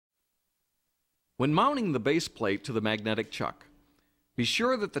When mounting the base plate to the magnetic chuck, be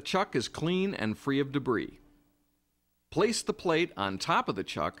sure that the chuck is clean and free of debris. Place the plate on top of the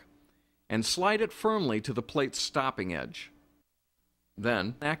chuck and slide it firmly to the plate's stopping edge.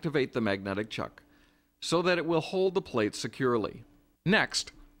 Then activate the magnetic chuck so that it will hold the plate securely.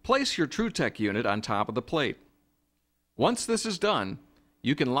 Next, place your TRU TECH unit on top of the plate. Once this is done,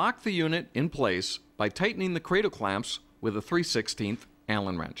 you can lock the unit in place by tightening the cradle clamps with a 3/16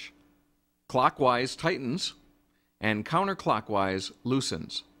 Allen wrench. Clockwise tightens and counterclockwise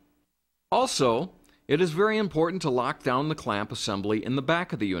loosens. Also, it is very important to lock down the clamp assembly in the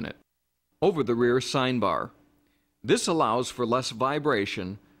back of the unit, over the rear sign bar. This allows for less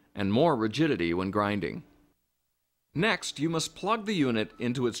vibration and more rigidity when grinding. Next, you must plug the unit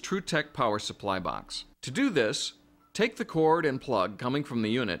into its TRU TECH power supply box. To do this, take the cord and plug coming from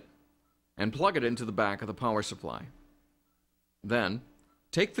the unit and plug it into the back of the power supply. Then,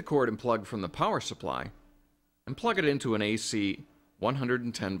 take the cord and plug from the power supply and plug it into an AC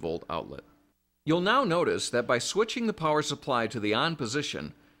 110 volt outlet. You'll now notice that by switching the power supply to the on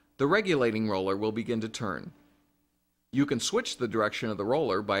position, the regulating roller will begin to turn. You can switch the direction of the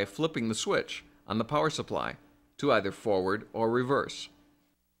roller by flipping the switch on the power supply to either forward or reverse.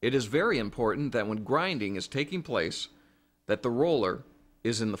 It is very important that when grinding is taking place, that the roller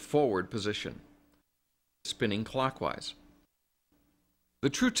is in the forward position, spinning clockwise. The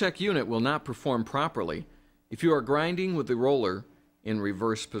TRU TECH unit will not perform properly if you are grinding with the roller in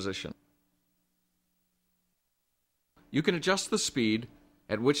reverse position. You can adjust the speed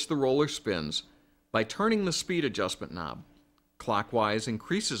at which the roller spins by turning the speed adjustment knob. Clockwise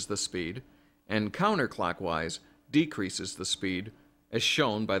increases the speed and counterclockwise decreases the speed, as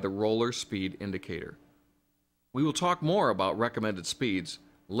shown by the roller speed indicator. We will talk more about recommended speeds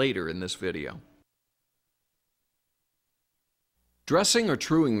later in this video. Dressing or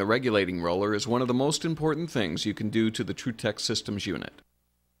truing the regulating roller is one of the most important things you can do to the TRU TECH Systems unit.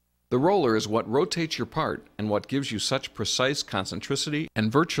 The roller is what rotates your part and what gives you such precise concentricity and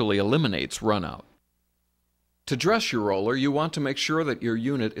virtually eliminates runout. To dress your roller, you want to make sure that your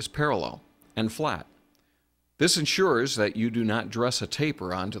unit is parallel and flat. This ensures that you do not dress a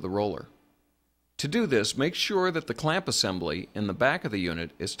taper onto the roller. To do this, make sure that the clamp assembly in the back of the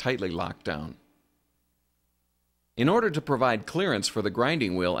unit is tightly locked down. In order to provide clearance for the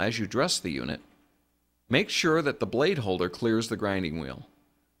grinding wheel as you dress the unit, make sure that the blade holder clears the grinding wheel.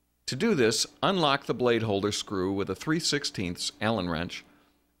 To do this, unlock the blade holder screw with a 3/16 Allen wrench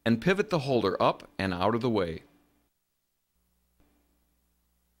and pivot the holder up and out of the way.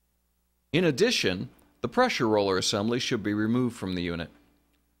 In addition, the pressure roller assembly should be removed from the unit.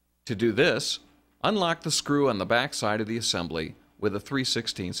 To do this, unlock the screw on the back side of the assembly with a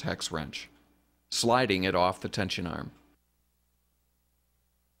 3/16 hex wrench, sliding it off the tension arm.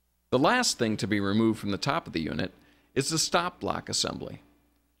 The last thing to be removed from the top of the unit is the stop block assembly.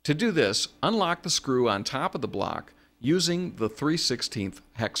 To do this, unlock the screw on top of the block using the 3/16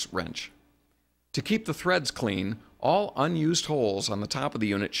 hex wrench. To keep the threads clean, all unused holes on the top of the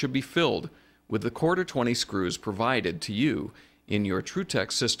unit should be filled with the 1/4-20 screws provided to you in your TRU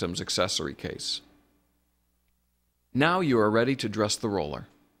TECH Systems accessory case. Now you are ready to dress the roller.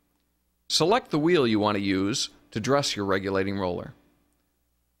 Select the wheel you want to use to dress your regulating roller.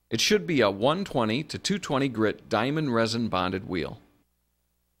 It should be a 120 to 220 grit diamond resin bonded wheel.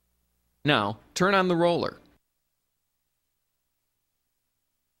 Now, turn on the roller,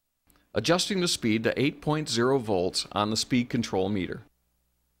 adjusting the speed to 8.0 volts on the speed control meter.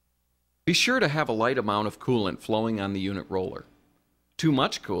 Be sure to have a light amount of coolant flowing on the unit roller. Too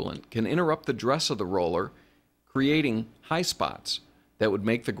much coolant can interrupt the dress of the roller, creating high spots that would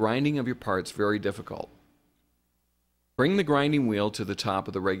make the grinding of your parts very difficult. Bring the grinding wheel to the top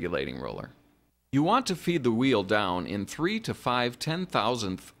of the regulating roller. You want to feed the wheel down in 3 to 5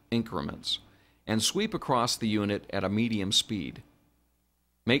 10,000th increments and sweep across the unit at a medium speed.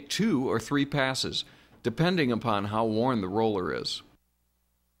 Make 2 or 3 passes, depending upon how worn the roller is.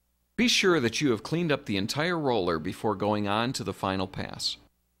 Be sure that you have cleaned up the entire roller before going on to the final pass.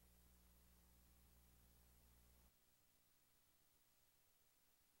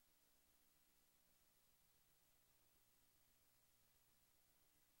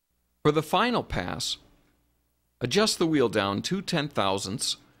 For the final pass, adjust the wheel down 2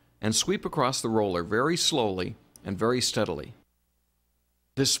 10,000ths and sweep across the roller very slowly and very steadily.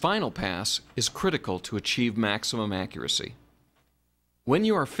 This final pass is critical to achieve maximum accuracy. When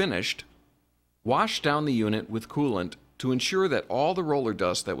you are finished, wash down the unit with coolant to ensure that all the roller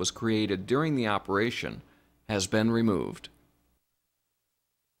dust that was created during the operation has been removed.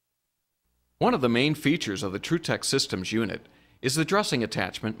 One of the main features of the TRU TECH Systems unit is the dressing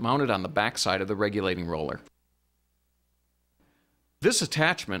attachment mounted on the back side of the regulating roller. This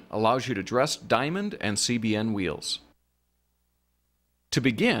attachment allows you to dress diamond and CBN wheels. To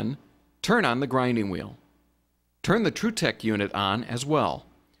begin, turn on the grinding wheel. Turn the TRU TECH unit on as well,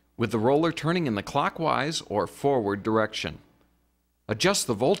 with the roller turning in the clockwise or forward direction. Adjust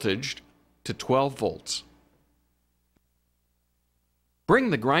the voltage to 12 volts. Bring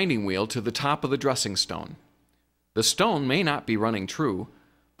the grinding wheel to the top of the dressing stone. The stone may not be running true,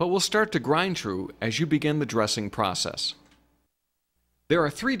 but will start to grind true as you begin the dressing process. There are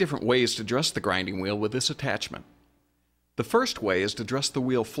 3 different ways to dress the grinding wheel with this attachment. The first way is to dress the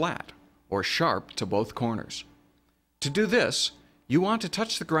wheel flat, or sharp to both corners. To do this, you want to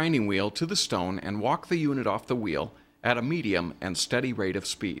touch the grinding wheel to the stone and walk the unit off the wheel at a medium and steady rate of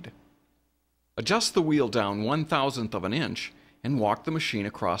speed. Adjust the wheel down 1/1000th of an inch and walk the machine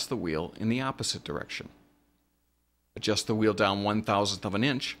across the wheel in the opposite direction. Adjust the wheel down 1/1000th of an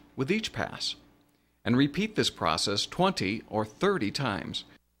inch with each pass, and repeat this process 20 or 30 times,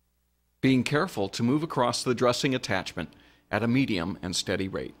 being careful to move across the dressing attachment at a medium and steady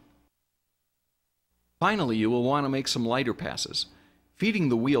rate. Finally, you will want to make some lighter passes, feeding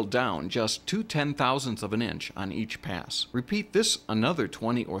the wheel down just 2/10,000ths of an inch on each pass. Repeat this another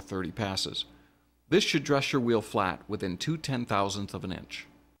 20 or 30 passes. This should dress your wheel flat within 2/10,000ths of an inch.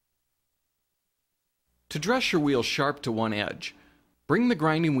 To dress your wheel sharp to one edge, bring the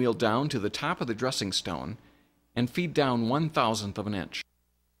grinding wheel down to the top of the dressing stone and feed down 1/1000th of an inch.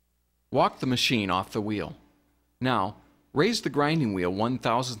 Walk the machine off the wheel. Now, raise the grinding wheel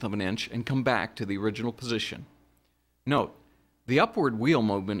 1/1000th of an inch and come back to the original position. Note, the upward wheel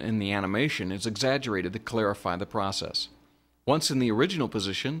movement in the animation is exaggerated to clarify the process. Once in the original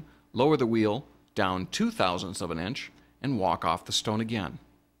position, lower the wheel down 2/1000ths of an inch and walk off the stone again.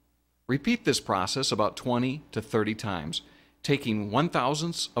 Repeat this process about 20 to 30 times, taking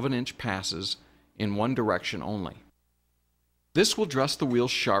 1/1000ths of an inch passes in one direction only. This will dress the wheel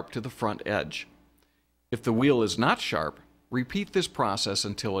sharp to the front edge. If the wheel is not sharp, repeat this process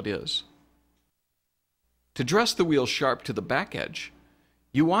until it is. To dress the wheel sharp to the back edge,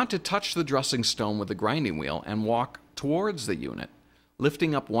 you want to touch the dressing stone with the grinding wheel and walk towards the unit,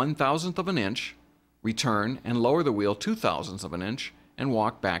 lifting up 1/1000th of an inch, return and lower the wheel 2/1000ths of an inch, and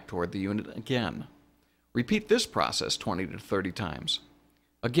walk back toward the unit again. Repeat this process 20 to 30 times.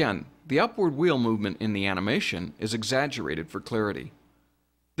 Again, the upward wheel movement in the animation is exaggerated for clarity.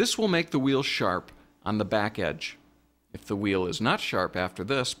 This will make the wheel sharp on the back edge. If the wheel is not sharp after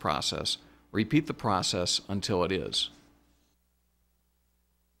this process, repeat the process until it is.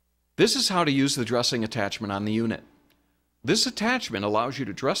 This is how to use the dressing attachment on the unit. This attachment allows you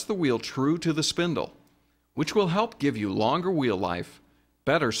to dress the wheel true to the spindle, which will help give you longer wheel life,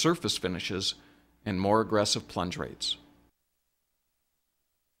 better surface finishes, and more aggressive plunge rates.